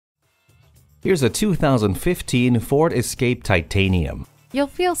Here's a 2015 Ford Escape Titanium. You'll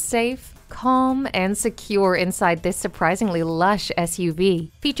feel safe, calm, and secure inside this surprisingly lush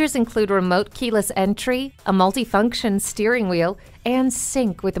SUV. Features include remote keyless entry, a multifunction steering wheel, and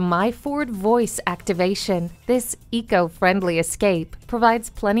sync with My Ford voice activation. This eco-friendly Escape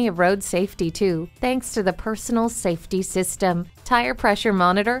provides plenty of road safety too, thanks to the personal safety system, tire pressure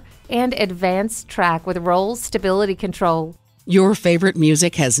monitor, and advanced track with roll stability control. Your favorite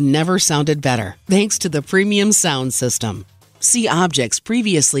music has never sounded better thanks to the premium sound system. See objects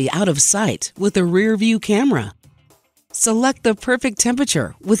previously out of sight with a rear-view camera. Select the perfect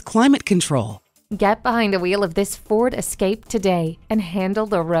temperature with climate control. Get behind the wheel of this Ford Escape today and handle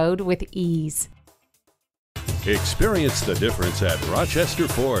the road with ease. Experience the difference at Rochester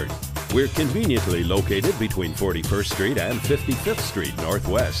Ford. We're conveniently located between 41st Street and 55th Street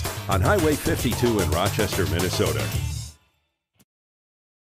Northwest on Highway 52 in Rochester, Minnesota.